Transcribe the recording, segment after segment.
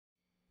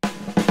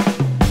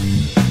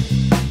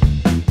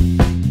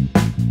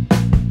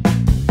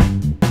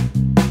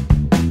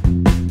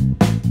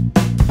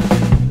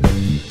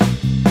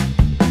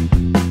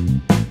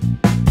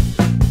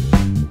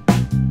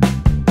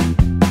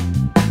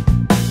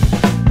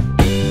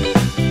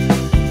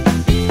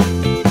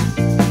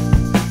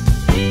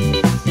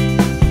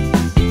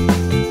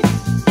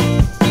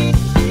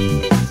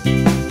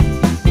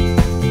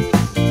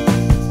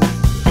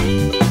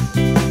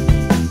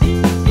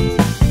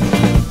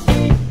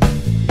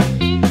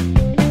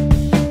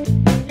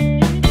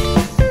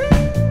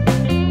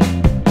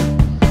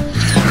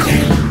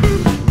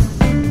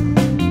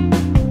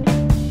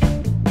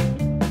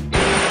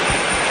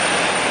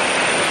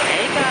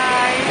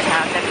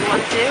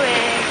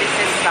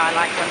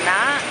Icon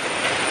Nat.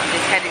 I'm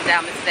just heading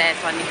down the stairs,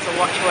 so I need to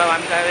watch where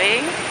I'm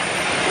going.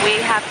 We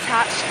have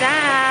touched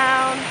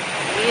down.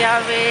 We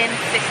are in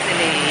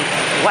Sicily.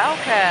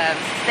 Welcome.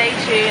 Stay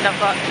tuned. I've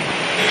got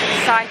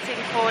exciting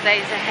 4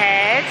 days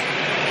ahead.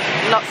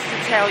 Lots to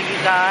tell you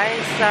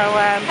guys. So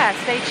yeah,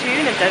 stay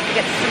tuned and don't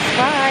forget to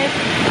subscribe.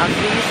 I'll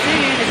see you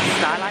soon. This is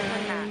Style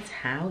Icon Nat.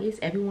 How is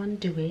everyone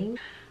doing?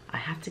 I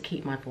have to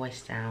keep my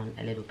voice down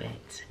a little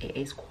bit. It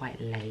is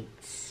quite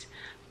late,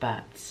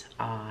 but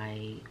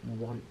I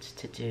want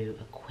to do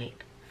a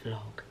quick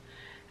vlog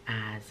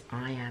as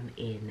I am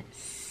in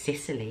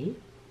Sicily,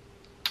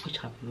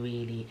 which I'm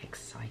really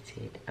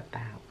excited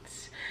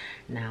about.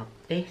 Now,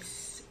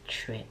 this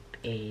trip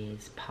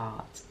is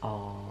part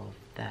of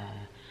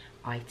the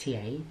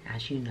ITA.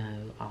 As you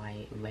know,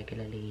 I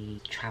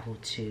regularly travel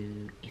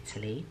to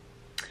Italy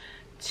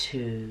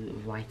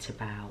to write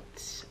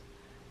about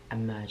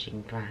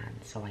emerging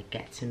brands, so I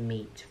get to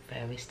meet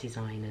various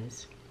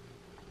designers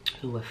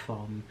who are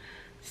from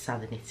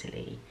southern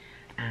Italy,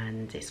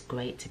 and it's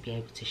great to be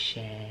able to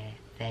share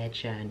their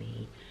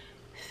journey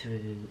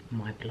through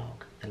my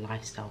blog, The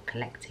Lifestyle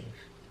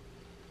Collective.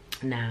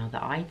 Now,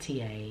 the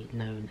ITA,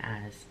 known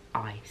as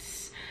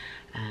ICE,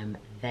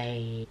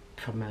 they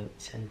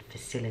promote and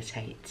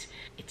facilitate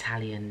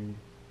Italian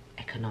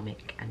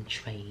economic and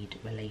trade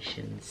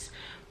relations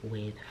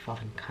with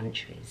foreign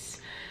countries.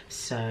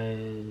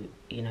 So,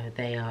 you know,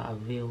 they are a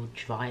real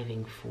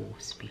driving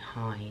force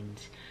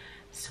behind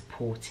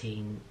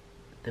supporting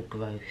the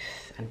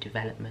growth and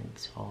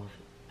development of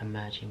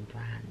emerging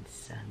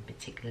brands,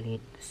 particularly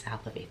in the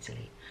south of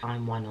Italy.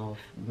 I'm one of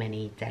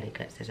many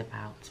delegates.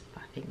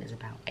 I think there's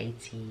about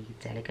 80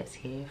 delegates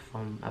here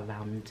from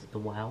around the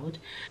world.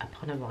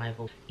 Upon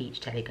arrival, each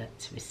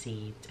delegate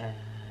received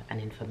an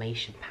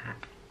information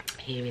pack.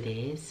 Here it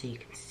is, so you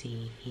can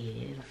see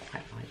here, I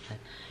quite like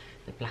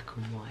the black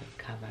and white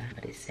cover,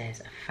 but it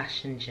says a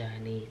fashion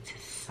journey to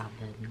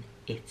southern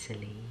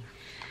Italy.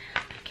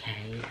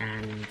 Okay,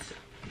 and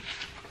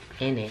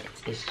in it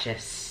is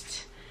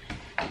just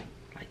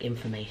like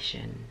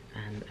information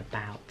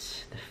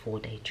about the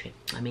 4-day trip.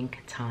 I'm in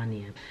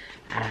Catania,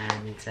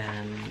 and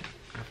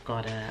I've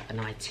got an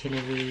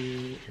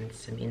itinerary and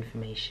some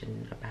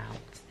information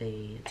about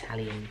the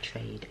Italian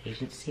trade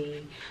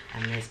agency,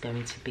 and there's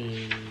going to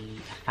be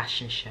a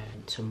fashion show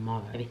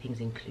tomorrow. Everything's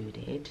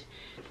included.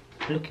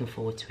 Looking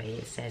forward to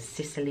it. It says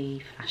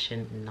Sicily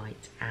Fashion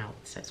Night Out,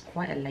 so it's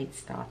quite a late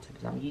start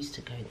because I'm used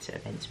to going to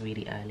events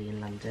really early in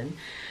London,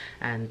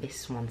 and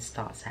this one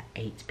starts at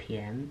 8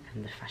 p.m.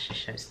 and the fashion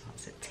show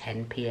starts at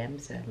 10 p.m.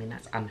 so I mean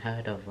that's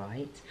unheard of,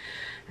 right?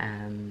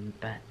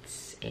 But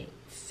it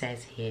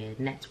says here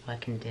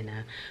networking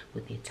dinner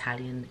with the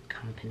Italian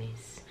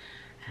companies,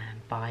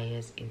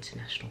 buyers,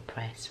 international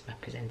press,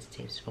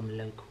 representatives from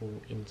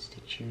local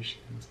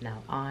institutions.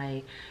 Now,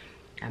 I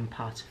am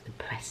part of the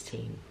press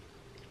team,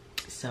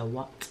 so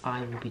what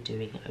I will be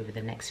doing over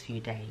the next few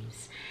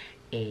days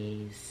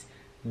is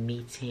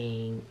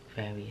meeting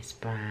various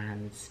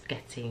brands,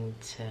 getting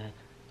to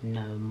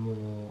know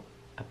more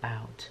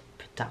about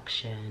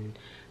production,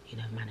 you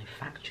know, the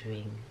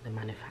manufacturing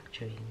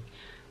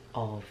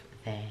of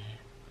their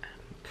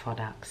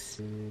products,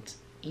 and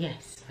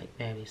yes, like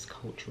various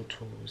cultural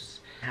tours.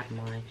 I have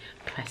my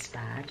press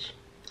badge,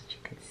 as you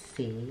can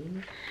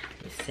see.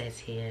 It says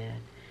here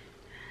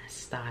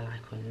Style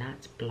Icon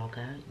Nat,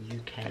 blogger,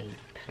 UK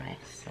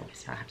press.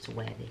 Obviously I have to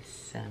wear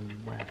this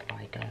wherever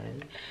I go.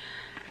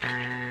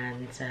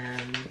 And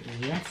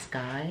yes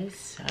guys,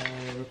 so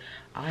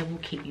I will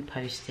keep you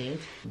posted.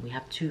 We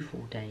have 2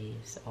 full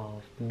days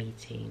of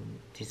meeting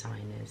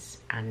designers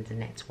and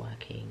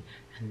networking,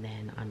 and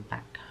then I'm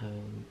back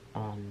home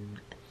on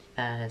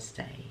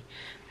Thursday.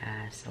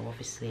 So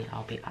obviously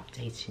I'll be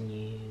updating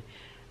you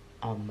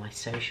on my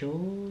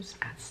socials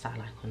at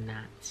Style Icon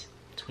Nat,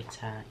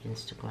 Twitter,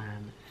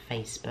 Instagram,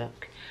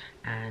 Facebook,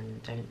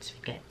 and don't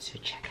forget to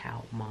check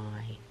out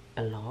my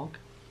blog.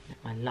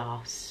 My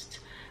last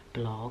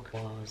blog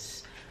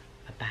was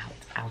about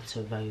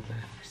Alto Livello,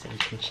 so you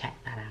can check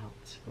that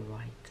out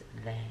right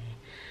there.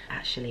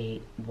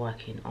 Actually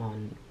working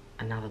on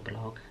another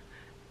blog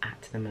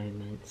at the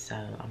moment, so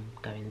I'm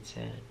going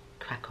to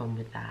crack on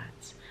with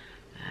that.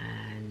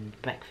 And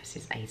breakfast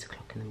is 8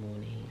 o'clock in the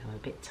morning. I'm a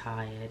bit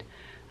tired.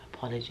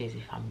 Apologies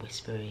if I'm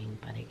whispering,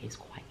 but it is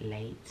quite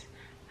late.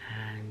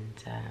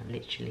 And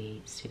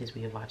literally as soon as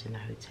we arrived in the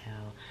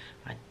hotel,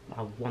 I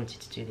wanted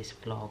to do this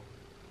vlog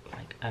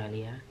like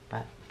earlier,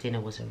 but dinner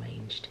was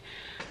arranged.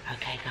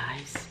 Okay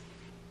guys,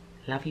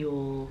 love you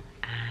all,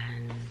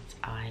 and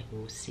I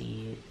will see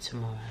you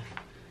tomorrow.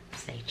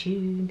 Stay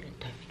tuned and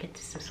don't forget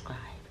to subscribe.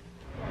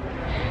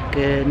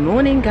 Good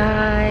morning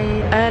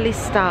guys, early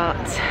start.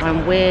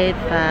 I'm with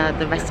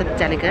the rest of the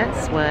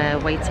delegates. We're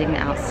waiting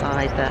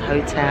outside the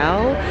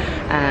hotel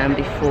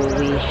before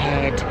we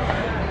head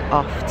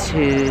off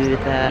to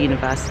the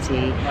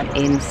university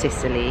in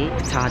Sicily,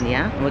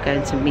 Catania. We're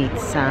going to meet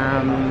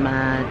some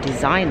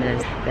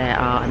designers. There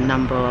are a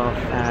number of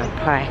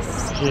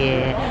press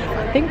here.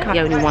 I think I'm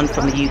the only one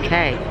from the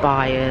UK.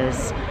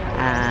 Buyers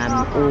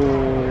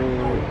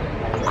all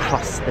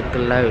across the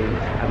globe.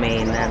 I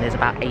mean, there's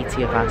about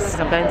 80 of us.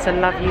 I'm going to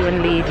love you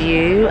and leave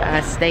you.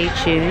 Stay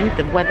tuned.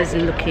 The weather's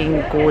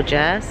looking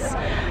gorgeous,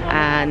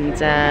 and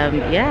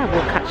yeah,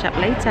 we'll catch up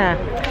later.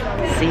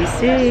 See you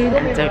soon,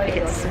 and don't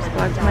forget to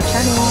subscribe to my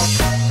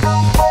channel.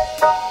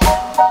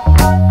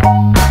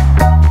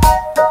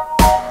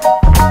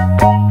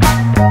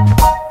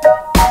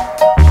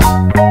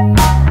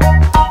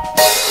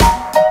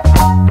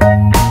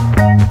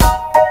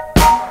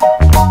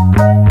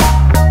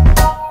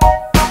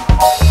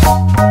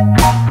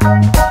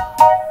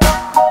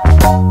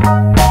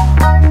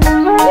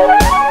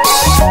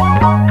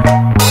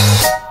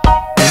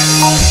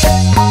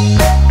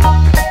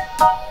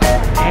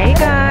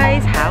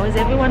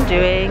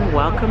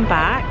 Welcome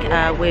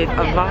back. We've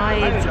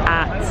arrived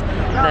at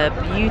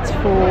the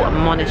beautiful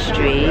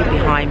monastery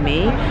behind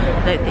me.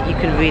 I don't think you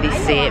can really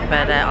see it,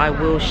 but I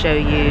will show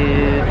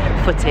you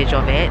footage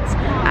of it.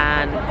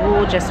 And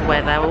gorgeous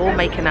weather. We're all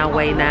making our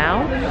way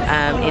now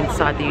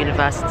inside the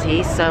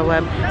university. So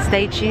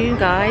stay tuned,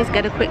 guys.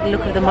 Get a quick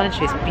look at the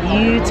monastery. It's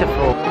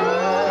beautiful.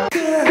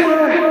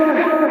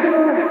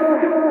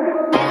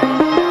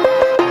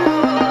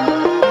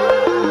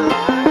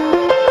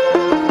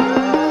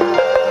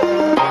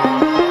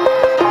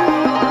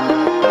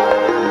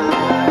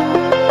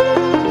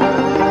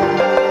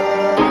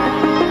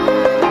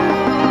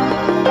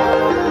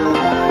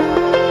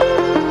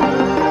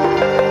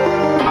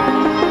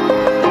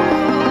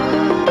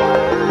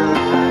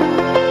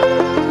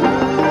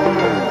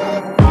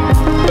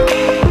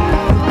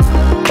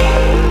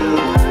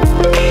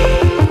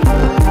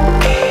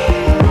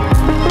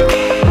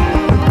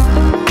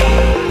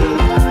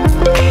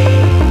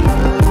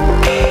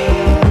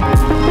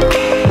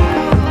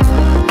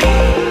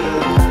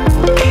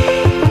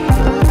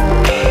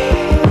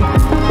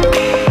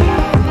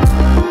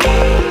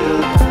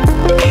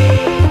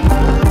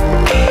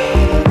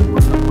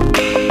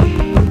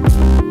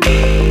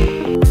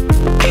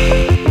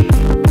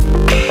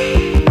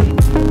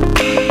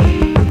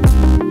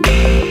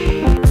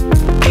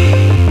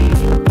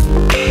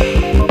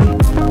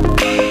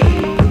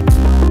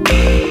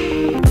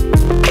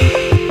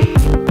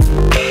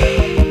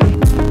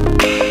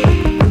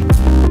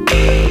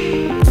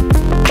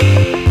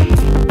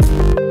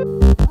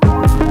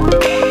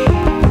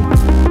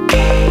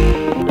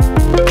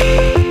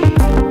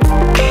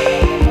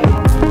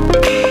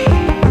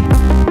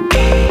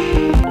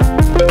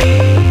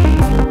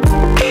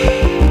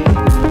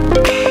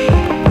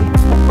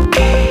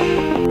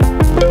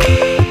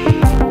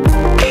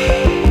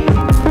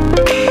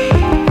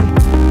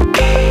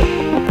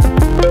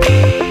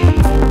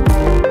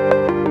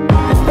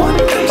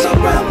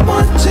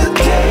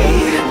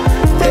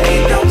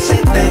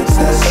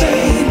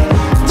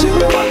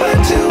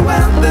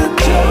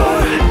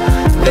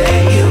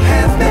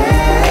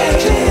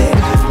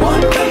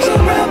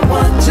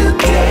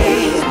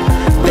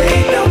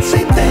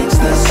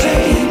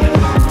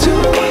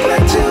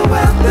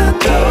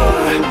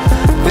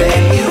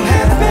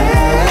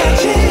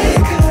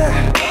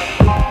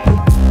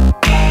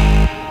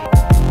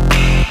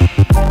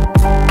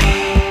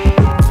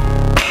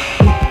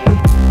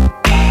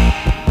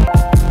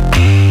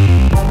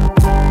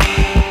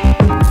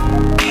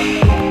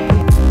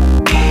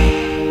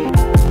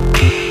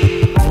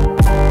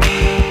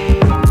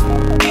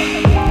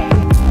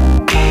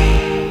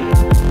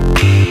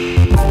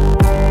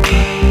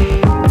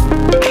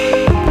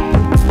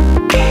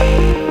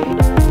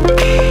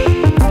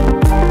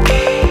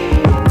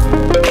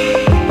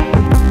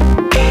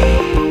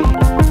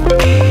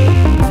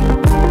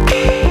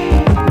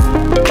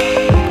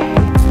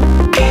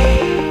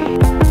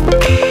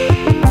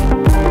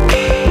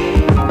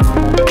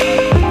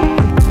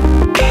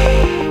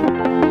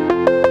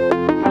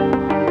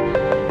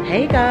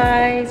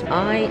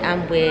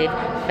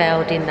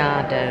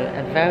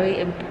 A very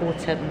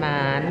important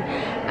man,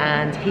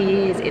 and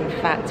he is in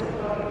fact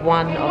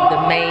one of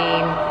the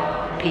main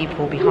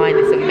people behind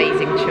this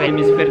amazing trip. My name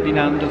is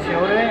Ferdinando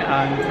Fiore.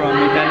 I'm from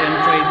Italian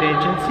Trade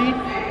Agency,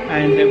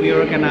 and we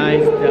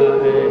organized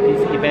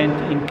this event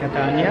in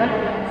Catania,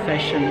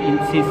 Fashion in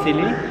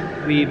Sicily.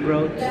 We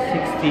brought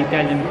 60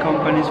 Italian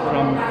companies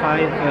from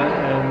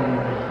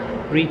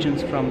 5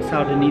 regions from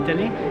southern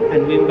Italy,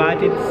 and we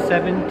invited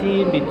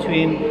 70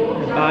 between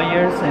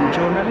buyers and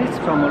journalists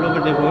from all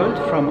over the world,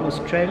 from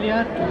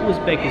Australia to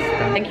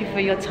Uzbekistan. Thank you for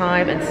your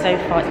time, and so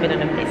far it's been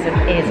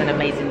is an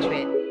amazing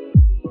trip.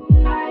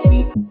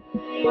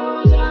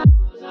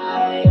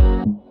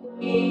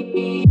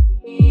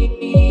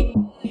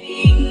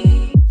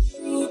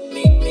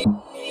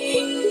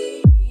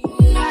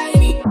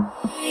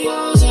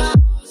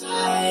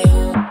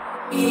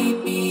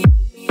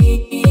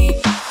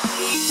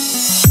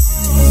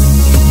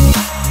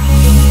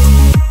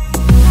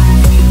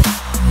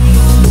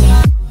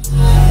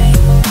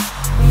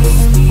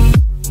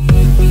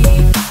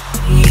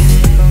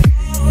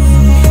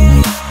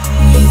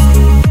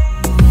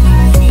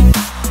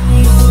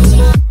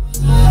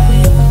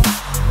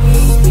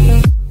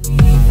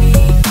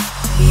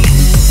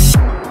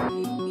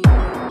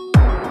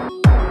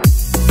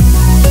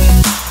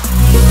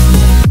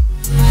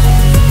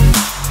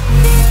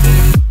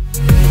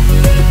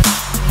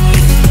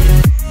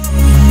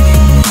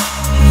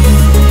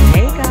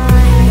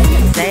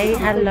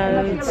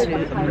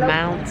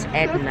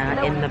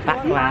 Etna in the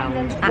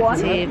background,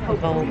 active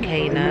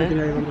volcano,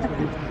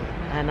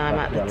 and I'm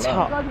at the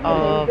top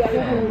of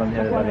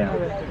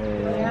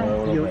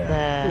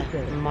the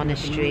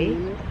monastery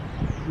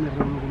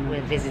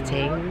we're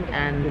visiting,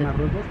 and the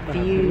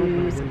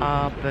views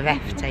are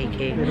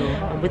breathtaking.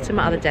 I'm with some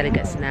other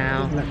delegates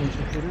now,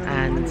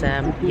 and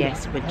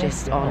yes, we're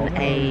just on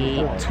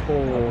a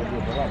tour,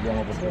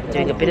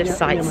 doing a bit of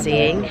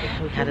sightseeing.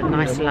 We had a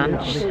nice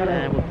lunch,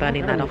 we're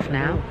burning that off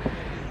now.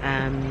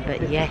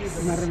 But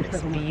yes,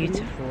 it's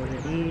beautiful, the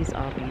views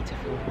are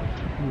beautiful.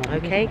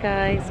 Okay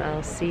guys,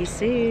 I'll see you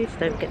soon.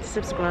 Don't forget to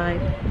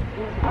subscribe.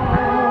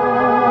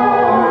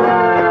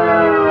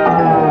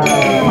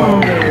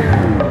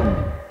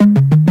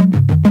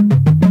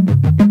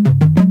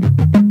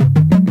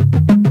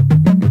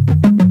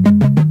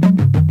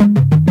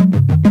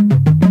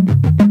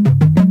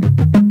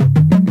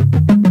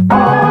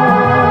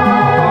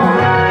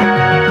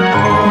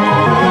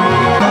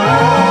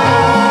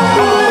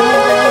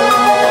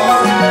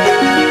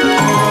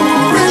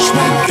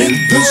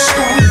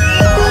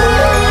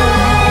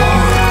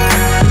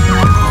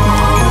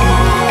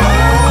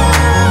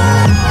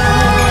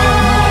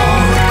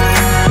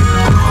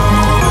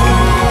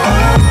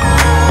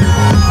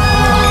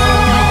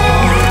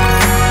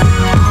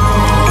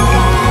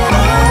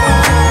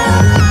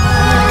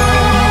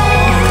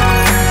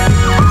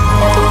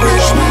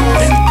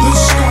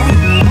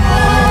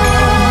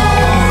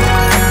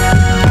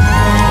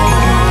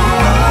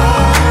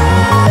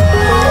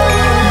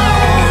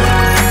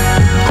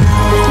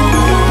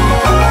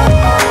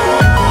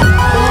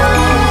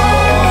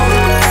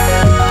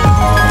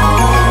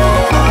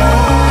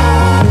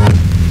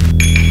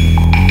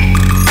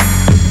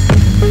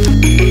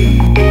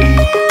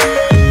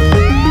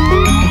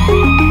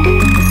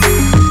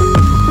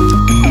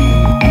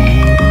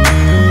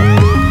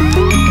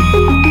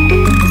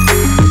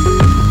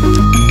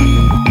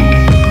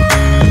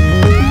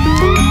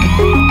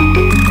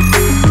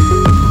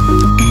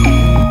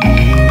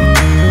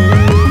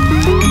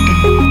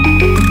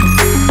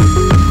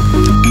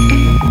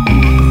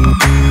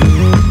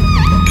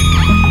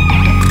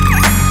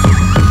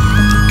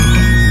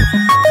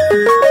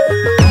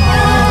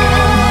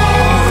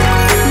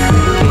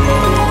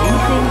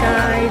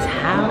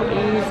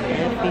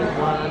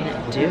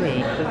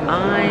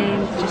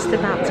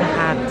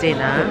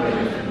 Dinner.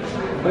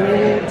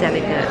 All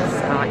delegates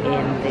are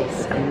in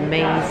this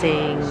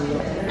amazing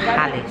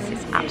palace.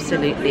 It's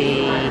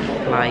absolutely,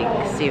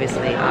 like,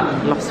 seriously,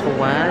 I'm lost for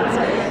words.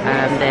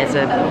 There's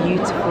a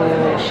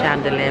beautiful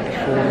chandelier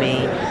before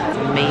me. It's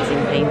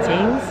amazing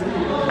paintings.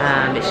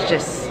 It's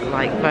just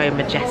like very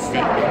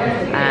majestic.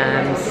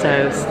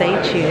 So stay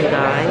tuned,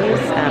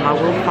 guys. I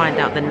will find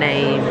out the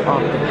name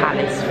of the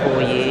palace for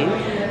you.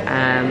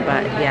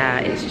 But yeah,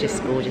 it's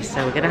just gorgeous.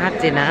 So we're gonna have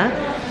dinner,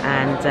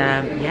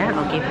 and yeah,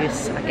 I'll give you,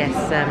 I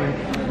guess,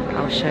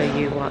 I'll show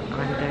you what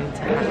I'm going to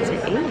have to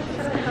eat.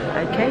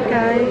 Okay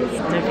guys,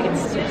 don't forget to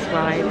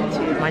subscribe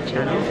to my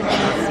channel.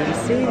 I'll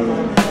see you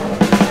soon.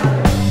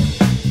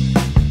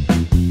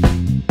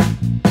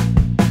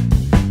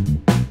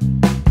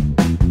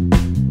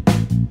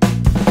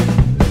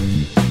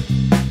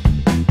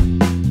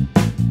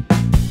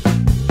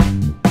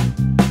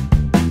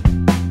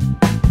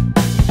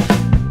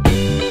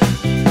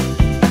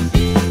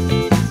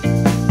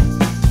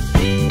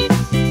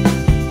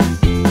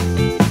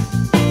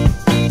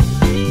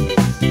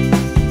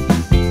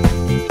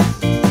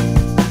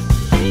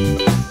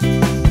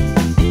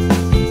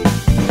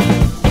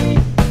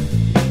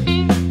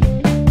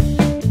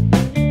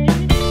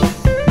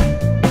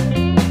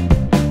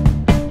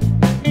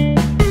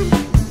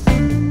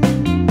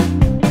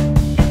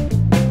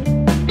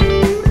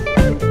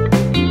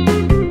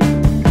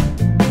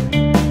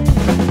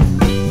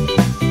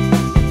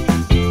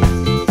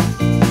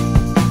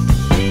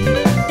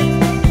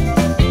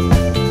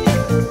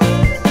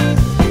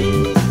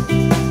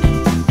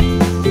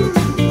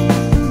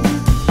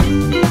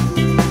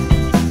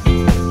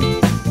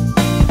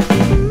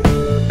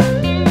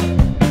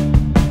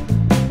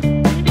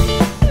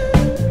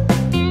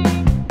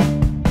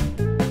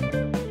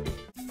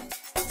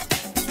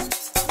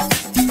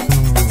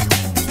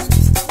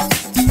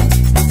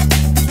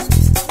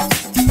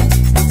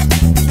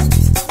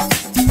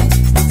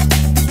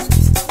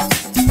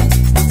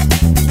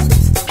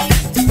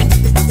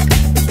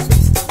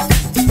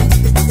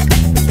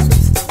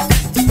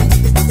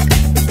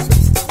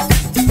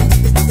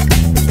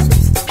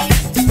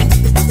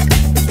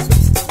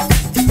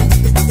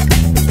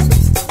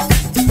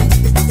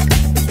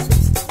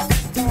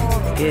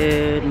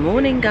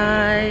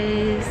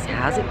 Guys,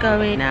 how's it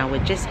going? Now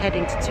we're just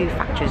heading to two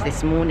factories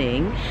this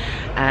morning,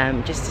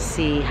 just to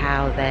see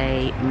how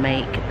they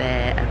make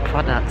their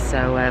products.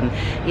 So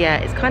yeah,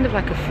 it's kind of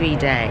like a free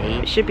day.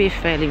 It should be a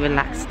fairly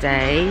relaxed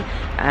day.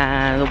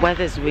 The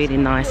weather's really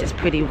nice, it's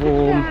pretty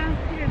warm.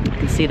 I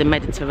can see the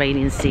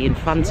Mediterranean Sea in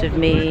front of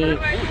me,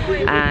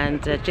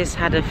 and just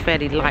had a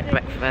fairly light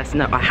breakfast.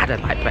 No, I had a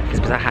light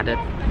breakfast because I had a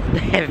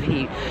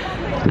heavy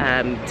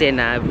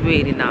dinner,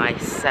 really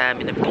nice,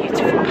 in a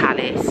beautiful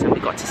palace, and we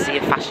got to see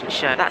a fashion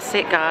show. That's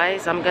it,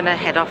 guys. I'm gonna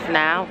head off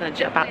now. I'm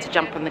about to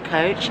jump on the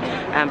coach,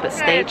 but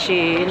stay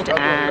tuned,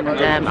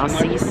 and I'll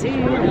see you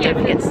soon. Don't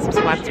forget to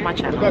subscribe to my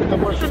channel.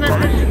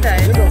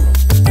 Bye.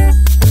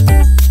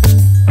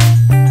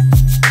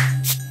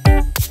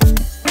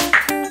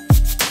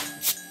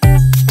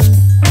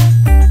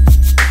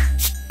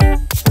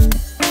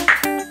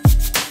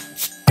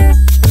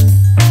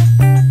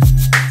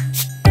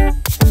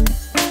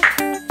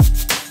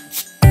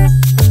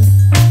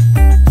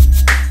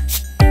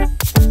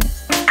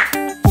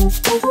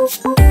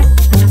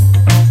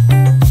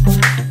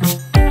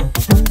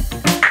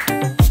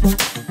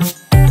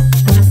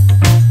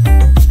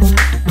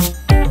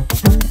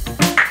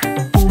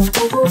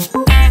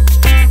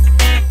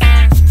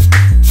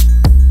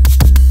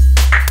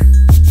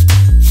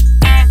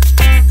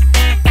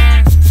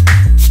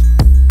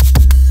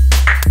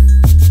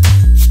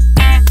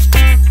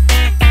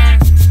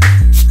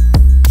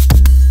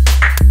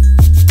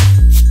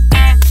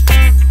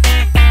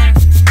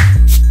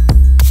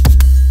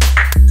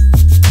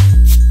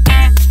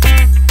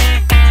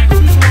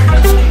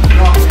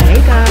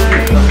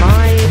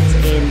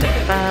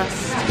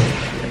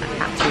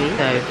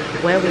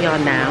 Where we are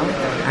now,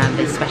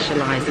 they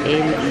specialise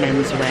in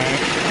menswear.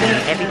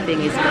 Everything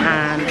is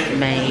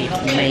handmade,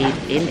 made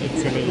in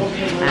Italy.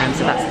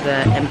 So that's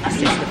the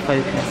emphasis, the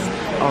focus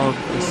of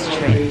this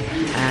trip.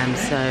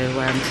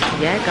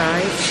 Yeah,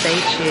 guys, stay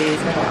tuned.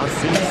 I'll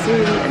see you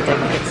soon, and don't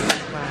forget to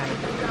subscribe.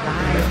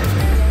 Bye.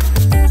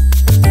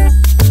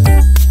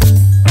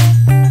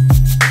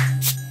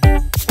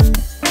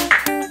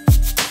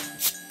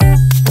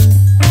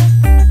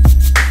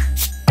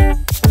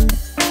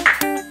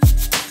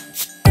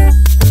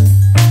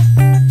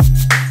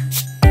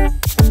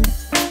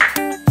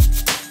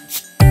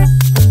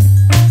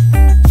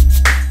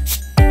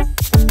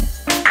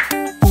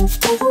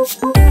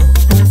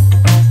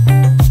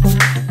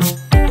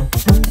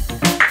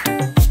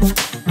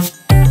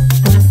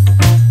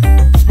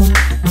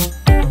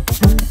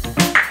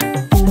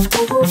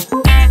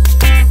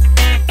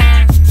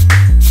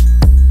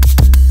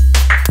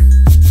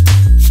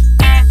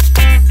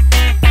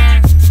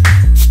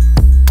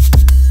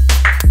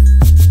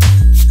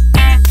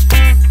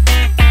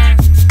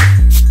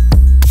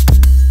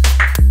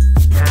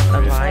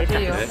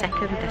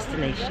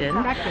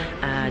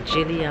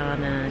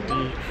 Giuliana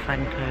Di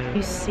Franco.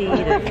 You see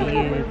the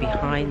view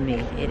behind me.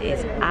 It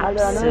is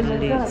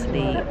absolutely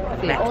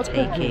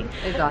breathtaking.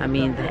 I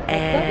mean, the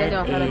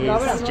air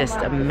is just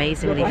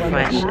amazingly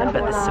fresh, but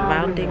the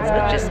surroundings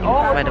are just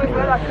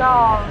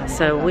incredible.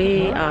 So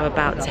we are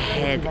about to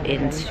head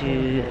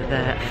into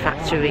the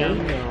factory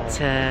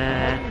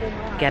to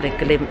get a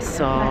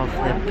glimpse of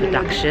the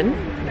production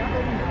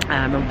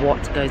and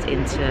what goes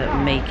into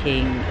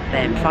making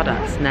their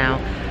products. Now,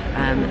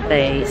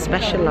 they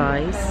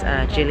specialise,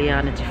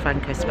 Giuliana Di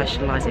Franco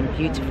specialise in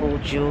beautiful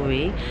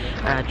jewellery,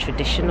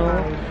 traditional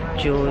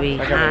jewellery,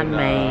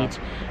 handmade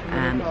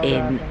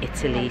in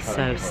Italy.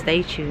 So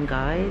stay tuned,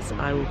 guys.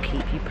 I will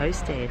keep you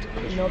posted.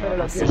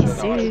 I'll see you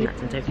soon,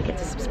 and don't forget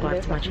to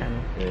subscribe to my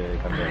channel.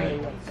 Bye.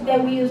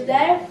 That we use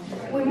there,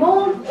 we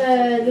mold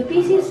the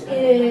pieces,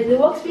 the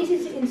wax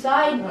pieces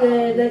inside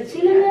the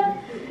cylinder,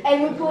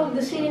 and we put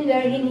the cylinder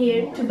in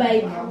here to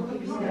bake.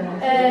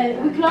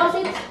 We close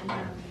it,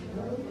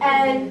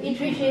 and it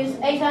reaches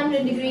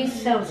 800 degrees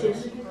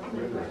Celsius.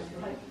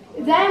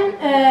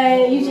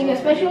 Then, using a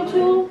special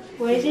tool,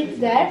 where is it?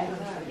 There.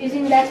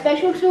 Using that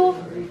special tool,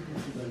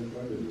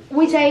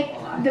 we take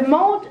the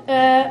mold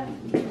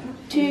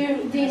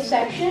to this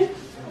section.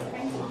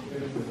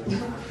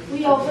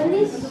 We open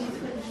this,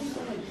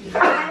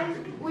 and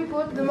we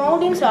put the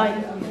mold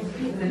inside.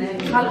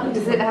 How long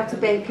does it have to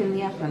bake in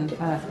the oven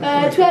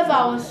first? 12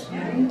 hours.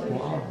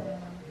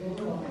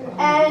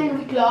 And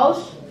we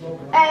close.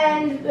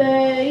 And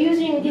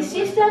using this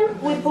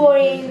system, we pour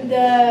in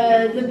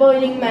the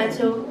boiling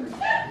metal.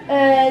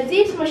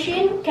 This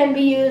machine can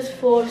be used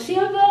for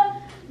silver,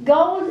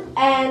 gold,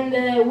 and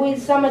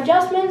with some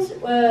adjustments,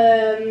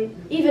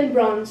 even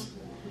bronze.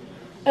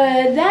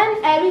 Then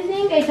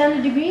everything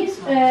 800 degrees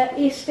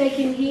is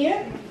taken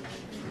here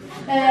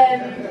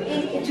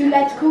to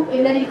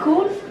let it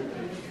cool.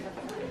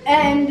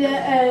 And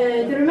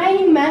the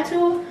remaining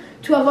metal,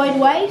 to avoid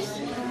waste,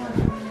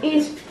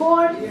 is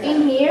poured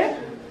in here,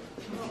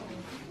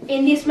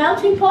 in this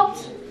melting pot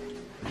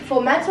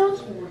for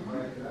metals,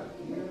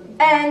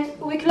 and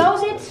we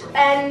close it,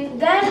 and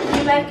then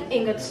we make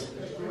ingots,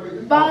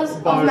 bars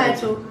of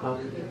metal.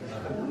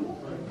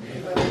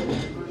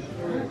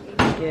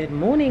 Good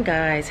morning,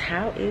 guys.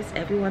 How is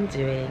everyone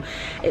doing?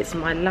 It's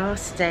my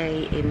last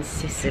day in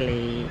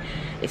Sicily.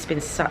 It's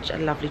been such a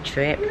lovely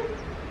trip,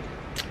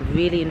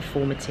 really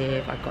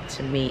informative. I got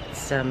to meet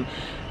some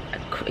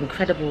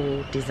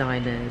incredible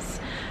designers,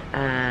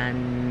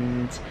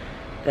 and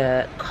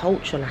the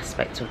cultural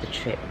aspect of the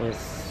trip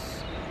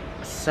was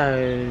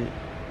so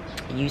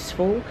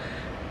useful.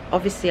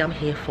 Obviously I'm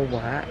here for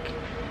work,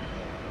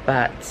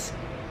 but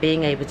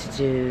being able to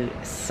do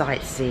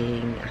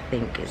sightseeing, I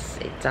think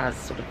it does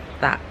sort of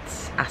that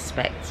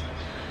aspect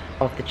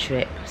of the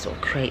trip sort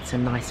of creates a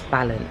nice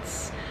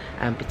balance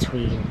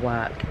between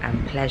work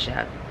and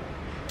pleasure.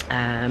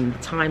 The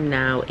time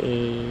now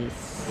is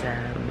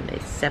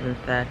it's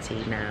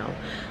 7:30 now,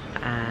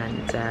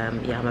 and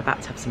yeah, I'm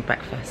about to have some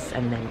breakfast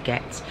and then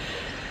get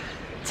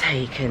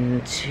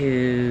taken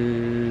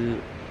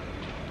to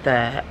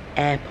the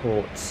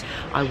airport.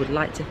 I would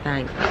like to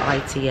thank the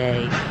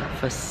ITA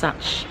for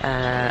such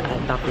a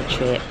lovely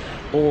trip,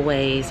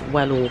 always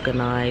well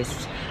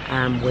organised,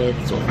 with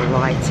sort of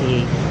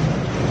variety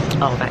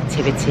of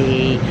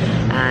activity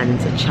and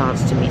a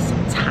chance to meet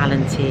some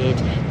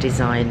talented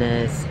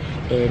designers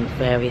in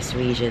various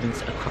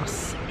regions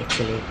across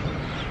Italy.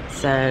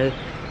 So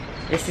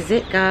this is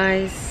it,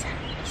 guys.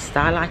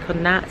 Style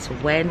Icon Nat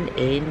when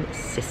in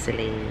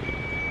Sicily.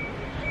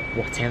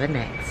 Whatever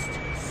next,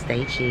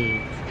 stay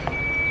tuned.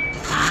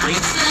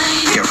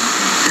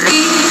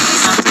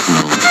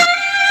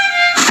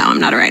 No, I'm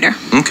not a writer.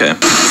 Okay.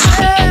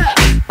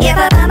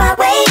 Yeah,